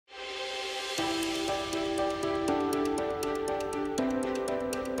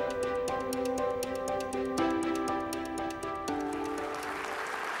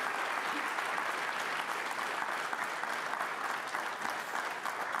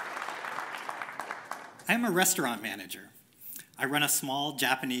I'm a restaurant manager. I run a small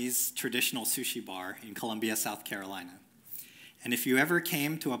Japanese traditional sushi bar in Columbia, South Carolina. And if you ever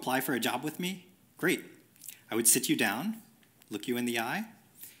came to apply for a job with me, great. I would sit you down, look you in the eye,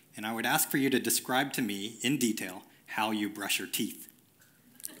 and I would ask for you to describe to me in detail how you brush your teeth.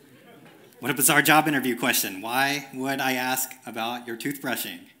 What a bizarre job interview question. Why would I ask about your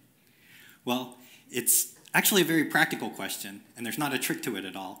toothbrushing? Well, it's actually a very practical question, and there's not a trick to it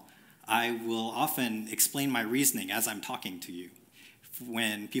at all. I will often explain my reasoning as I'm talking to you.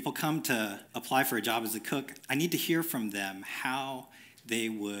 When people come to apply for a job as a cook, I need to hear from them how they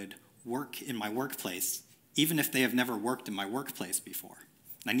would work in my workplace, even if they have never worked in my workplace before.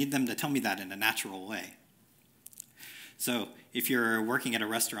 I need them to tell me that in a natural way. So if you're working at a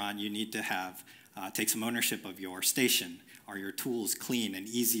restaurant, you need to have take some ownership of your station. Are your tools clean and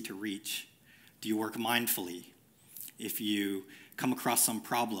easy to reach? Do you work mindfully? If you come across some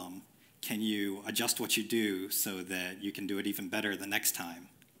problem, can you adjust what you do so that you can do it even better the next time?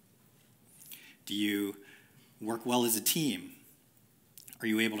 Do you work well as a team? Are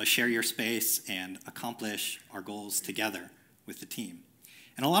you able to share your space and accomplish our goals together with the team?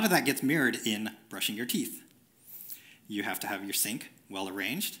 And a lot of that gets mirrored in brushing your teeth. You have to have your sink well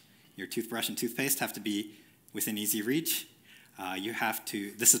arranged. Your toothbrush and toothpaste have to be within easy reach.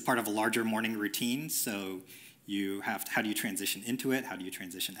 This is part of a larger morning routine, so how do you transition into it? How do you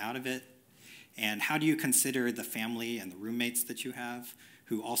transition out of it? And how do you consider the family and the roommates that you have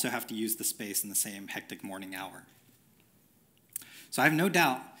who also have to use the space in the same hectic morning hour? So I have no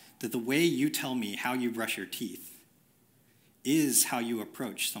doubt that the way you tell me how you brush your teeth is how you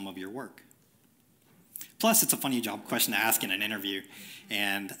approach some of your work. Plus, it's a funny job question to ask in an interview,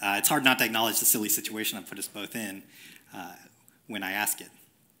 and it's hard not to acknowledge the silly situation I put us both in when I ask it.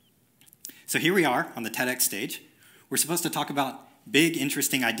 So here we are on the TEDx stage. We're supposed to talk about big,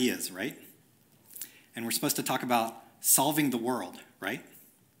 interesting ideas, right? And we're supposed to talk about solving the world, right?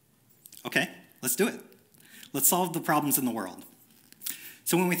 Okay, let's do it. Let's solve the problems in the world.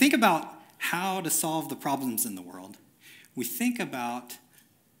 So when we think about how to solve the problems in the world, we think about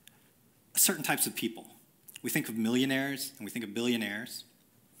certain types of people. We think of millionaires and we think of billionaires.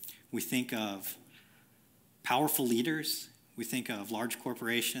 We think of powerful leaders. We think of large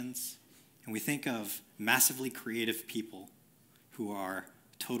corporations. And we think of massively creative people who are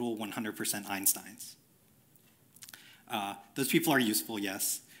total 100% Einsteins. Those people are useful,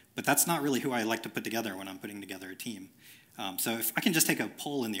 yes, but that's not really who I like to put together when I'm putting together a team. So if I can just take a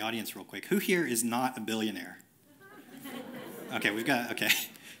poll in the audience real quick. Who here is not a billionaire? Okay, okay.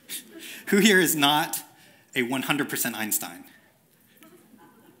 Who here is not a 100% Einstein?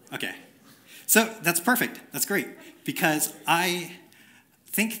 Okay. So that's perfect. That's great. Because I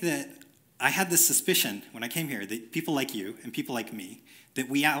think that I had this suspicion when I came here that people like you and people like me, that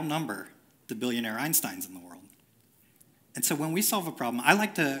we outnumber the billionaire Einsteins in the world. And so when we solve a problem, I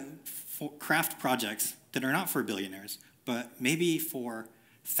like to craft projects that are not for billionaires, but maybe for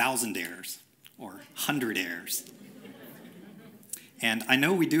thousandaires or hundredaires. And I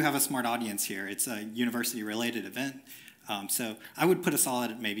know we do have a smart audience here. It's a university-related event. So I would put us all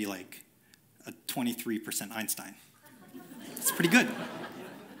at maybe like a 23% Einstein. It's pretty good.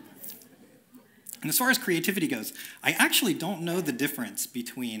 And as far as creativity goes, I actually don't know the difference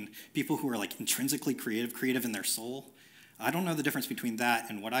between people who are like intrinsically creative in their soul. I don't know the difference between that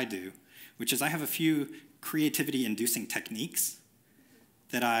and what I do, which is I have a few creativity-inducing techniques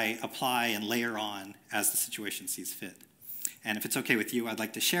that I apply and layer on as the situation sees fit. And if it's okay with you, I'd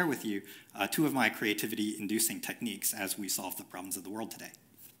like to share with you two of my creativity-inducing techniques as we solve the problems of the world today.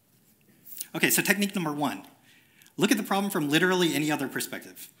 Okay, so technique number one, look at the problem from literally any other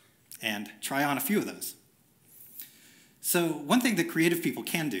perspective and try on a few of those. So one thing that creative people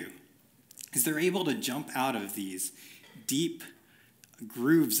can do is they're able to jump out of these deep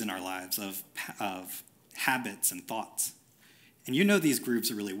grooves in our lives of habits and thoughts. And you know these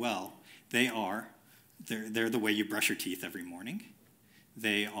grooves really well. They're the way you brush your teeth every morning.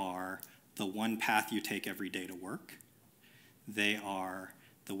 They are the one path you take every day to work. They are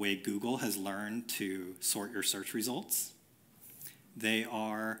the way Google has learned to sort your search results. They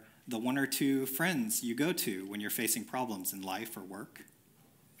are the one or two friends you go to when you're facing problems in life or work.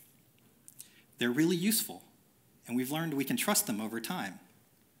 They're really useful, and we've learned we can trust them over time.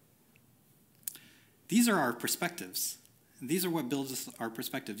 These are our perspectives. These are what builds our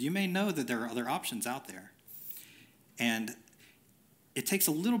perspectives. You may know that there are other options out there, and it takes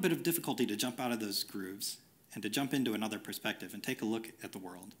a little bit of difficulty to jump out of those grooves and to jump into another perspective and take a look at the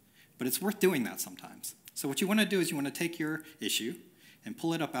world. But it's worth doing that sometimes. So what you want to do is you want to take your issue and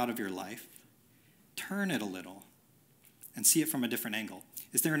pull it up out of your life, turn it a little, and see it from a different angle.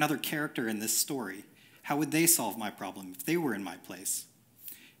 Is there another character in this story How would they solve my problem if they were in my place?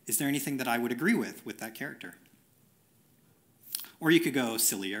 Is there anything that I would agree with that character? Or you could go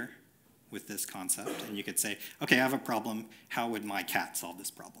sillier with this concept, and you could say, okay, I have a problem. How would my cat solve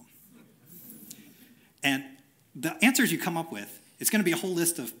this problem? And the answers you come up with, it's going to be a whole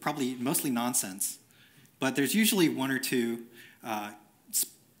list of probably mostly nonsense, but there's usually one or two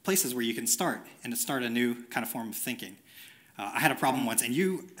places where you can start and start a new kind of form of thinking. I had a problem once, and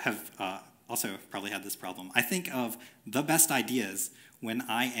you have also probably had this problem. I think of the best ideas when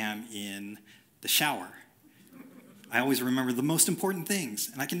I am in the shower. I always remember the most important things,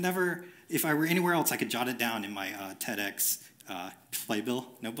 and I can never, if I were anywhere else, I could jot it down in my TEDx playbill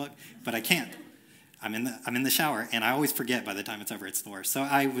notebook, but I can't. I'm in the shower, and I always forget by the time it's over. It's the worst. So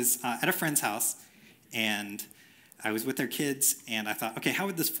I was at a friend's house, and I was with their kids, and I thought, okay, how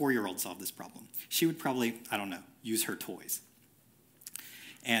would this 4-year-old solve this problem? She would probably, I don't know, use her toys.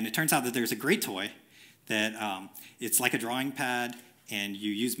 And it turns out that there's a great toy that it's like a drawing pad, and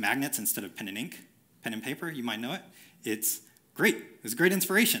you use magnets instead of pen and ink, pen and paper. You might know it. It's great. It was a great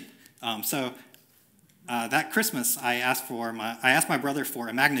inspiration. That Christmas, I asked my brother for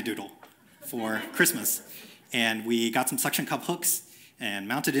a Magnadoodle for Christmas, and we got some suction cup hooks and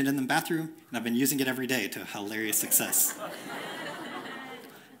mounted it in the bathroom, and I've been using it every day to hilarious success.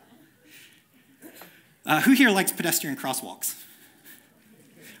 Who here likes pedestrian crosswalks?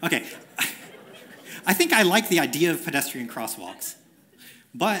 Okay, I think I like the idea of pedestrian crosswalks,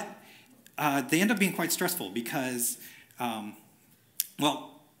 but they end up being quite stressful because,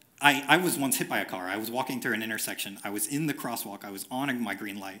 I was once hit by a car. I was walking through an intersection. I was in the crosswalk. I was on my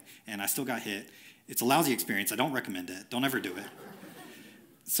green light, and I still got hit. It's a lousy experience. I don't recommend it. Don't ever do it.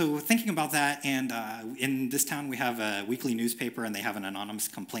 So thinking about that, and in this town we have a weekly newspaper, and they have an anonymous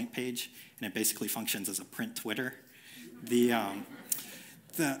complaint page, and it basically functions as a print Twitter.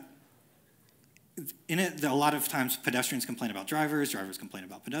 In it, a lot of times pedestrians complain about drivers complain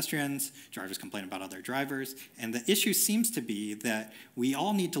about pedestrians, drivers complain about other drivers, and the issue seems to be that we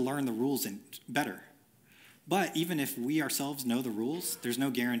all need to learn the rules better. But even if we ourselves know the rules, there's no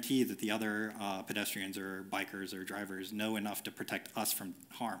guarantee that the other pedestrians or bikers or drivers know enough to protect us from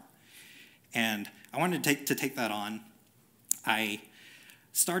harm. And I wanted to take that on. I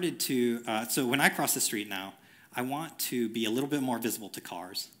started to, so when I cross the street now, I want to be a little bit more visible to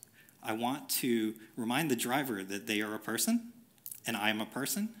cars. I want to remind the driver that they are a person, and I am a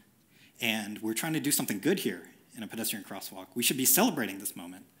person, and we're trying to do something good here in a pedestrian crosswalk. We should be celebrating this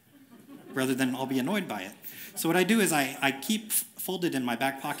moment rather than all be annoyed by it. So what I do is I keep folded in my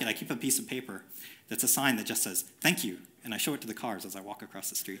back pocket, I keep a piece of paper that's a sign that just says, "Thank you," and I show it to the cars as I walk across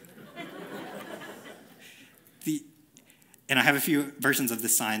the street. And I have a few versions of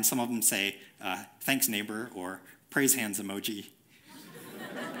this sign. Some of them say, "Thanks, neighbor," or "Praise hands emoji,"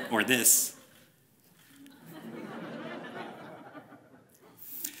 or this.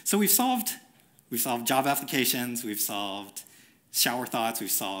 So we've solved job applications, we've solved shower thoughts,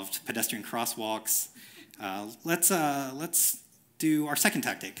 we've solved pedestrian crosswalks. Let's do our second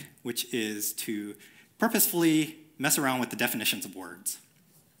tactic, which is to purposefully mess around with the definitions of words.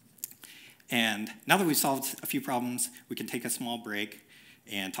 And now that we've solved a few problems, we can take a small break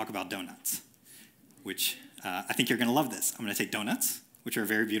and talk about donuts, which I think you're going to love this. I'm going to take donuts, which are a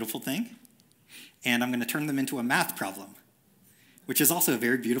very beautiful thing, and I'm going to turn them into a math problem, which is also a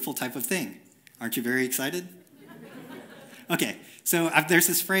very beautiful type of thing. Aren't you very excited? Okay, so there's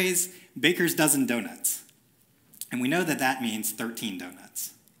this phrase, baker's dozen donuts. And we know that that means 13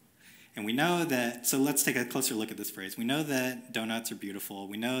 donuts. And we know that, so let's take a closer look at this phrase. We know that donuts are beautiful.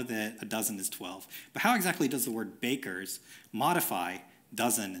 We know that a dozen is 12. But how exactly does the word bakers modify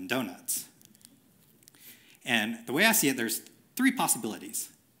dozen and donuts? And the way I see it, there's 3 possibilities.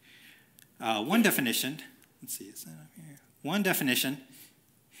 One definition, let's see, is that up here? One definition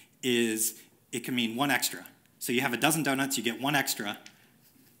is it can mean 1 extra. So you have a dozen donuts, you get 1 extra,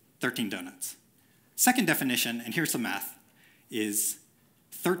 13 donuts. Second definition, and here's some math, is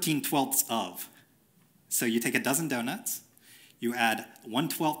 13/12 of. So you take a dozen donuts, you add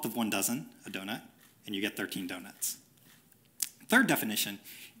 1/12 of 1 dozen, a donut, and you get 13 donuts. Third definition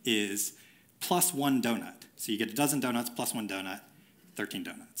is plus 1 donut. So you get a dozen donuts plus 1 donut, 13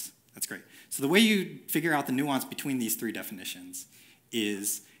 donuts. That's great. So the way you figure out the nuance between these 3 definitions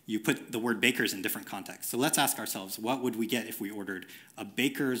is you put the word bakers in different contexts. So let's ask ourselves, what would we get if we ordered a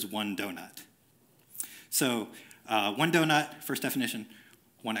baker's 1 donut? So 1 donut, first definition,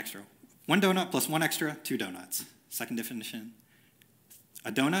 1 extra. 1 donut plus 1 extra, 2 donuts. Second definition,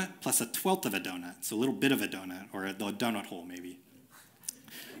 a donut plus 1/12 of a donut, so a little bit of a donut, or a donut hole maybe.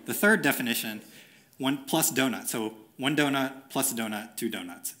 The third definition, 1 plus donut, so 1 donut plus a donut, 2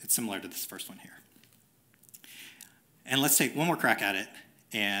 donuts. It's similar to this first one here. And let's take one more crack at it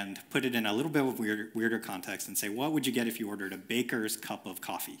and put it in a little bit of weirder context and say, what would you get if you ordered a baker's cup of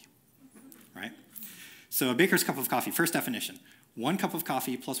coffee, right? So a baker's cup of coffee, first definition, 1 cup of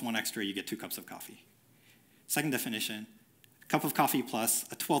coffee plus 1 extra, you get 2 cups of coffee. Second definition, a cup of coffee plus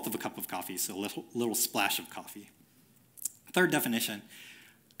 1/12 of a cup of coffee, so a little splash of coffee. Third definition,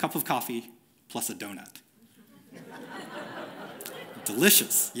 cup of coffee plus a donut.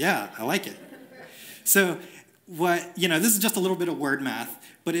 Delicious, yeah, I like it. So this is just a little bit of word math,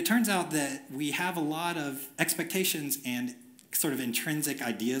 but it turns out that we have a lot of expectations and sort of intrinsic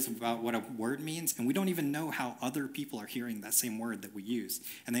ideas about what a word means, and we don't even know how other people are hearing that same word that we use.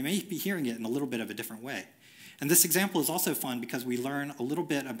 And they may be hearing it in a little bit of a different way. And this example is also fun because we learn a little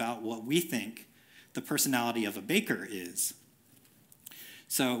bit about what we think the personality of a baker is.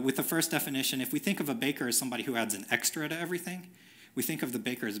 So with the first definition, if we think of a baker as somebody who adds an extra to everything, we think of the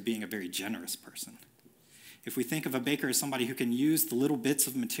baker as being a very generous person. If we think of a baker as somebody who can use the little bits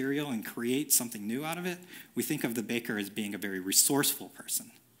of material and create something new out of it, we think of the baker as being a very resourceful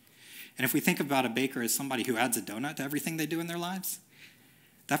person. And if we think about a baker as somebody who adds a donut to everything they do in their lives,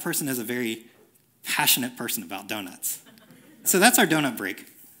 that person is a very passionate person about donuts. So that's our donut break.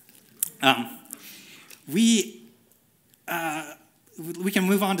 We can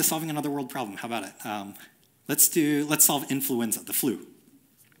move on to solving another world problem. How about it? Let's solve influenza, the flu.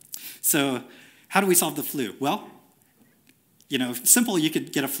 So how do we solve the flu? Well, simple, you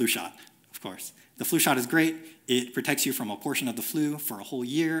could get a flu shot, of course. The flu shot is great. It protects you from a portion of the flu for a whole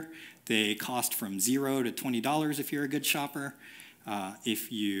year. They cost from $0 to $20 if you're a good shopper.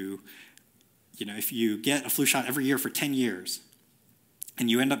 If you get a flu shot every year for 10 years, and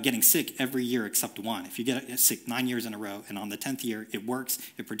you end up getting sick every year except one. If you get sick 9 years in a row, and on the 10th year it works,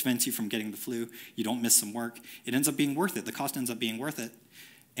 it prevents you from getting the flu, you don't miss some work, it ends up being worth it. The cost ends up being worth it.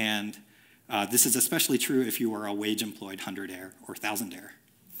 And this is especially true if you are a wage-employed 100-aire or 1,000-aire.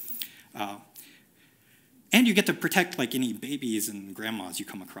 And you get to protect any babies and grandmas you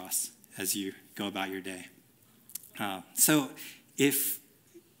come across as you go about your day. So if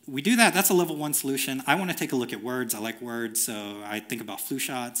we do that, that's a level 1 solution. I want to take a look at words. I like words, so I think about flu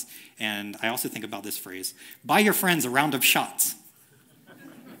shots, and I also think about this phrase, buy your friends a round of shots.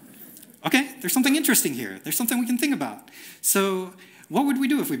 Okay, there's something interesting here. There's something we can think about. So what would we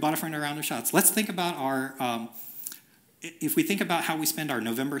do if we bought a friend a round of shots? Let's think about if we think about how we spend our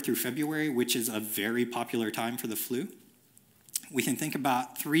November through February, which is a very popular time for the flu, we can think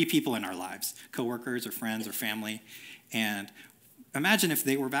about 3 people in our lives, coworkers or friends or family, and imagine if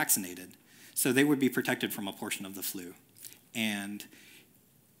they were vaccinated. So they would be protected from a portion of the flu. And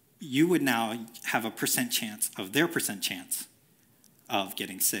you would now have a percent chance of their percent chance of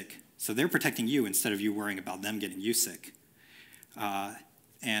getting sick. So they're protecting you instead of you worrying about them getting you sick.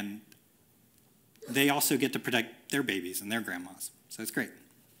 And they also get to protect their babies and their grandmas. So it's great.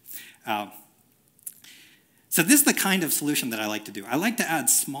 So this is the kind of solution that I like to do. I like to add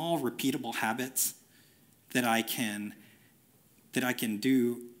small, repeatable habits that I can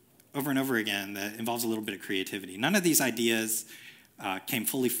do over and over again that involves a little bit of creativity. None of these ideas came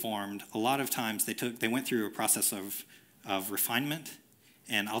fully formed. A lot of times they went through a process of refinement,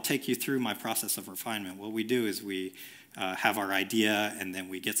 and I'll take you through my process of refinement. What we do is we have our idea, and then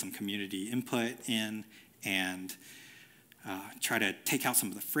we get some community input in and try to take out some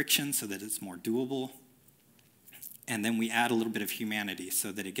of the friction so that it's more doable. And then we add a little bit of humanity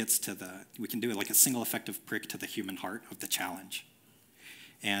so that it gets to we can do it like a single effective prick to the human heart of the challenge.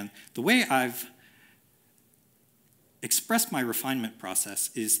 And the way I've expressed my refinement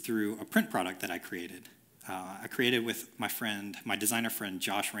process is through a print product that I created. I created with my designer friend,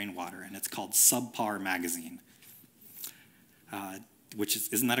 Josh Rainwater, and it's called Subpar Magazine.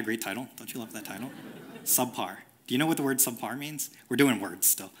 Isn't that a great title? Don't you love that title? Subpar. Do you know what the word subpar means? We're doing words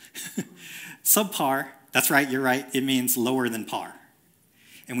still. Subpar, that's right, you're right, it means lower than par.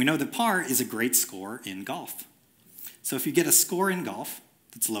 And we know that par is a great score in golf. So if you get a score in golf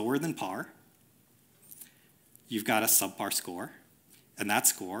that's lower than par, you've got a subpar score, and that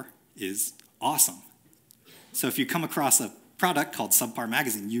score is awesome. So if you come across a product called Subpar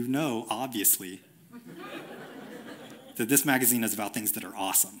Magazine, you know, obviously, that this magazine is about things that are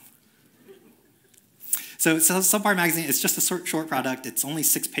awesome. So Subpar Magazine is just a short product. It's only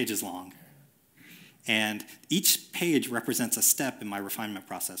 6 pages long. And each page represents a step in my refinement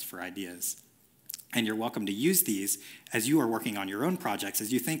process for ideas. And you're welcome to use these as you are working on your own projects,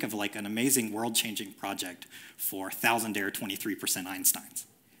 as you think of like an amazing world-changing project for 1,000-aire 23% Einsteins.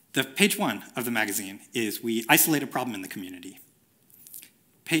 The page 1 of the magazine is we isolate a problem in the community.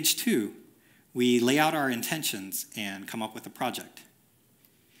 Page 2, we lay out our intentions and come up with a project.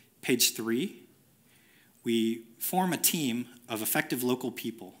 Page 3, we form a team of effective local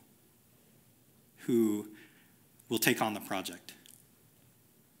people who will take on the project.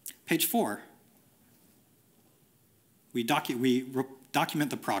 Page 4, we document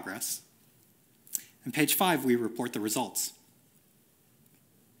the progress. And page 5, we report the results.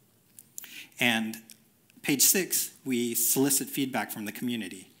 And page 6, we solicit feedback from the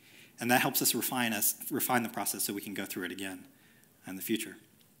community. And that helps us refine the process so we can go through it again in the future.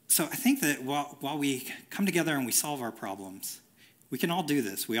 So I think that while we come together and we solve our problems, we can all do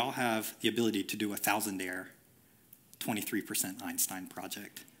this. We all have the ability to do a 1,000-air, 23% Einstein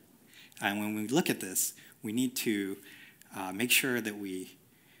project. And when we look at this, we need to make sure that we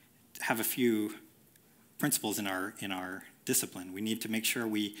have a few principles in our discipline. We need to make sure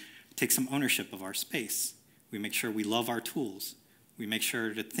we take some ownership of our space. We make sure we love our tools. We make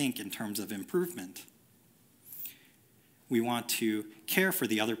sure to think in terms of improvement. We want to care for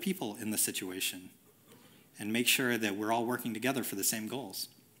the other people in the situation and make sure that we're all working together for the same goals.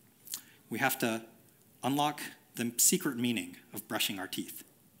 We have to unlock the secret meaning of brushing our teeth.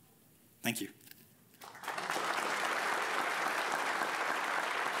 Thank you.